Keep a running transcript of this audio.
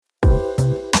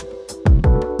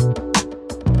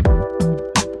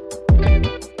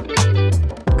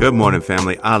Good morning,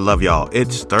 family. I love y'all.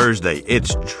 It's Thursday.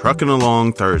 It's Truckin'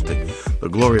 Along Thursday. The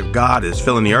glory of God is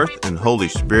filling the earth, and Holy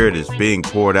Spirit is being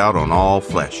poured out on all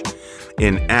flesh.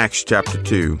 In Acts chapter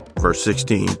 2, verse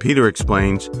 16, Peter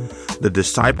explains the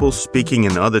disciples speaking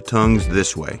in other tongues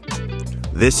this way.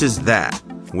 This is that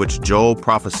which Joel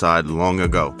prophesied long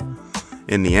ago.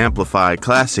 In the Amplified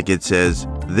Classic, it says,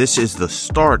 this is the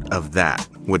start of that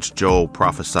which Joel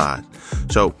prophesied.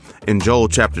 So in Joel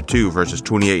chapter 2, verses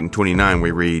 28 and 29,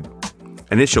 we read,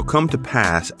 And it shall come to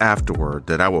pass afterward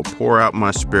that I will pour out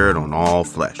my spirit on all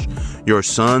flesh. Your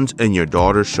sons and your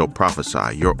daughters shall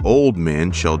prophesy. Your old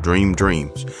men shall dream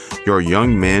dreams. Your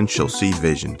young men shall see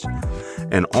visions.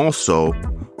 And also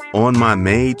on my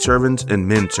maidservants and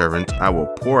menservants I will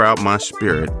pour out my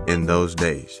spirit in those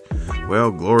days.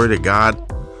 Well, glory to God.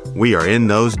 We are in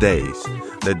those days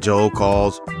that Joel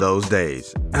calls those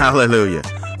days. Hallelujah.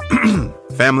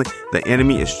 Family, the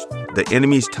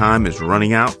enemy's time is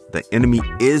running out. The enemy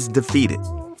is defeated,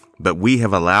 but we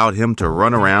have allowed him to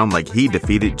run around like he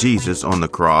defeated Jesus on the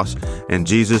cross, and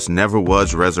Jesus never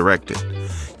was resurrected.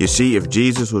 You see, if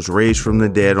Jesus was raised from the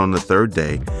dead on the third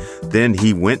day, then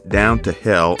he went down to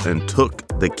hell and took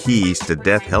the keys to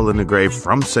death, hell, and the grave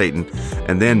from Satan,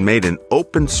 and then made an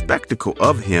open spectacle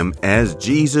of him as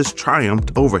Jesus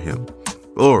triumphed over him.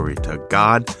 Glory to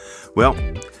God. Well,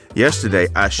 yesterday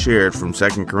I shared from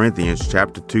 2 Corinthians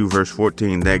chapter 2, verse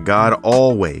 14, that God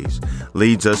always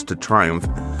leads us to triumph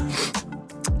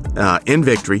in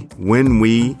victory when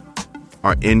we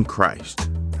are in Christ.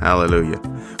 Hallelujah.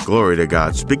 Glory to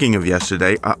God. Speaking of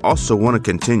yesterday, I also want to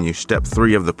continue step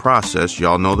 3 of the process.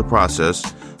 Y'all know the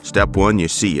process. Step 1, you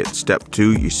see it. Step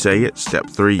 2, you say it. Step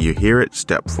 3, you hear it.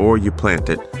 Step 4, you plant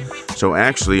it. So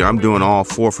actually, I'm doing all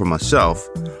 4 for myself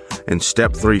and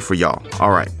step 3 for y'all.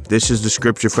 All right. This is the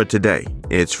scripture for today.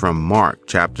 It's from Mark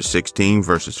chapter 16,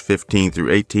 verses 15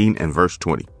 through 18 and verse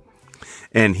 20.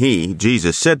 And he,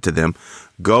 Jesus, said to them,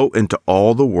 Go into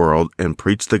all the world and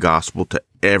preach the gospel to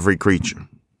every creature.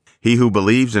 He who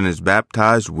believes and is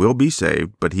baptized will be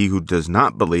saved, but he who does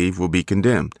not believe will be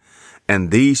condemned.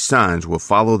 And these signs will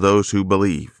follow those who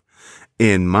believe.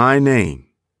 In my name,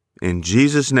 in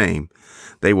Jesus' name,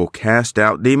 they will cast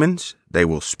out demons. They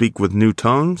will speak with new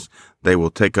tongues. They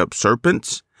will take up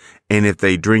serpents. And if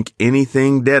they drink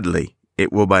anything deadly,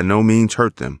 it will by no means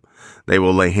hurt them. They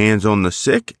will lay hands on the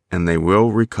sick and they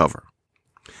will recover.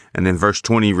 And then verse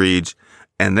 20 reads,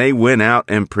 And they went out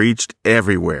and preached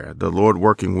everywhere, the Lord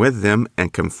working with them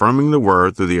and confirming the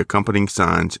word through the accompanying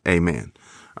signs. Amen.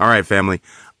 All right, family,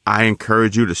 I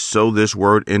encourage you to sow this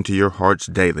word into your hearts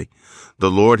daily.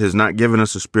 The Lord has not given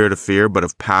us a spirit of fear, but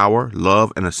of power,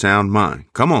 love, and a sound mind.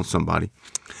 Come on, somebody.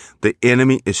 The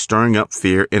enemy is stirring up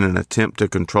fear in an attempt to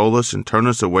control us and turn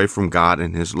us away from God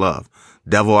and his love.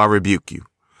 Devil, I rebuke you.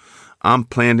 I'm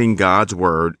planting God's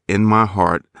word in my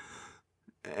heart,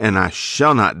 and I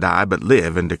shall not die, but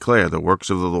live and declare the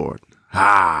works of the Lord.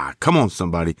 Come on,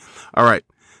 somebody. All right.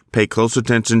 Pay close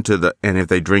attention to and if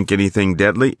they drink anything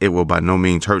deadly, it will by no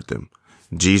means hurt them.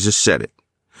 Jesus said it.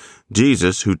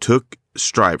 Jesus, who took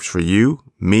stripes for you,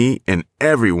 me, and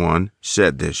everyone,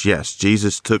 said this. Yes,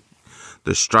 Jesus took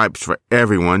the stripes for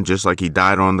everyone, just like he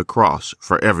died on the cross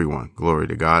for everyone. Glory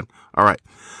to God. All right.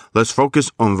 Let's focus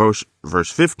on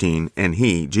verse 15. And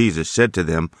he, Jesus, said to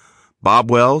them, Bob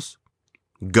Wells,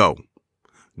 Go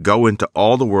into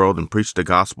all the world and preach the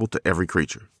gospel to every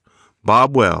creature.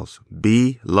 Bob Wells,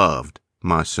 be loved,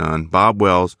 my son. Bob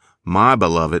Wells, my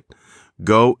beloved,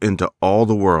 go into all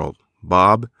the world.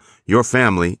 Bob, your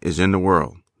family is in the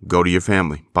world. Go to your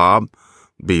family. Bob,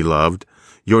 be loved.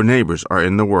 Your neighbors are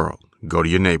in the world. Go to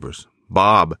your neighbors.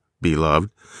 Bob, be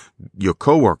loved. Your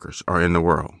coworkers are in the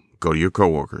world. Go to your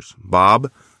coworkers.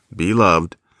 Bob, be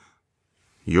loved.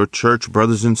 Your church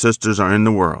brothers and sisters are in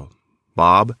the world.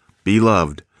 Bob, be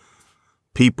loved.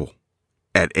 People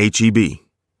at HEB,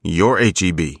 your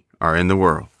HEB, are in the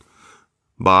world.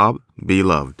 Bob, be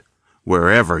loved.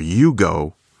 Wherever you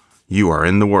go, you are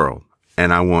in the world.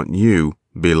 And I want you,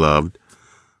 beloved,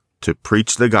 to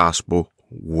preach the gospel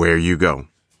where you go.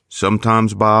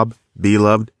 Sometimes, Bob,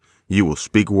 beloved, you will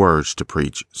speak words to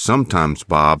preach. Sometimes,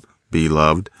 Bob,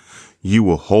 beloved, you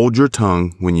will hold your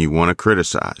tongue when you want to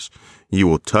criticize. You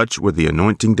will touch with the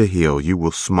anointing to heal. You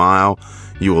will smile.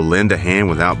 You will lend a hand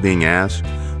without being asked.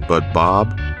 But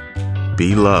Bob,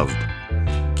 be loved.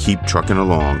 Keep trucking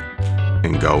along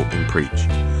and go and preach.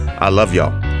 I love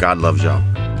y'all. God loves y'all.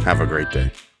 Have a great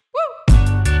day.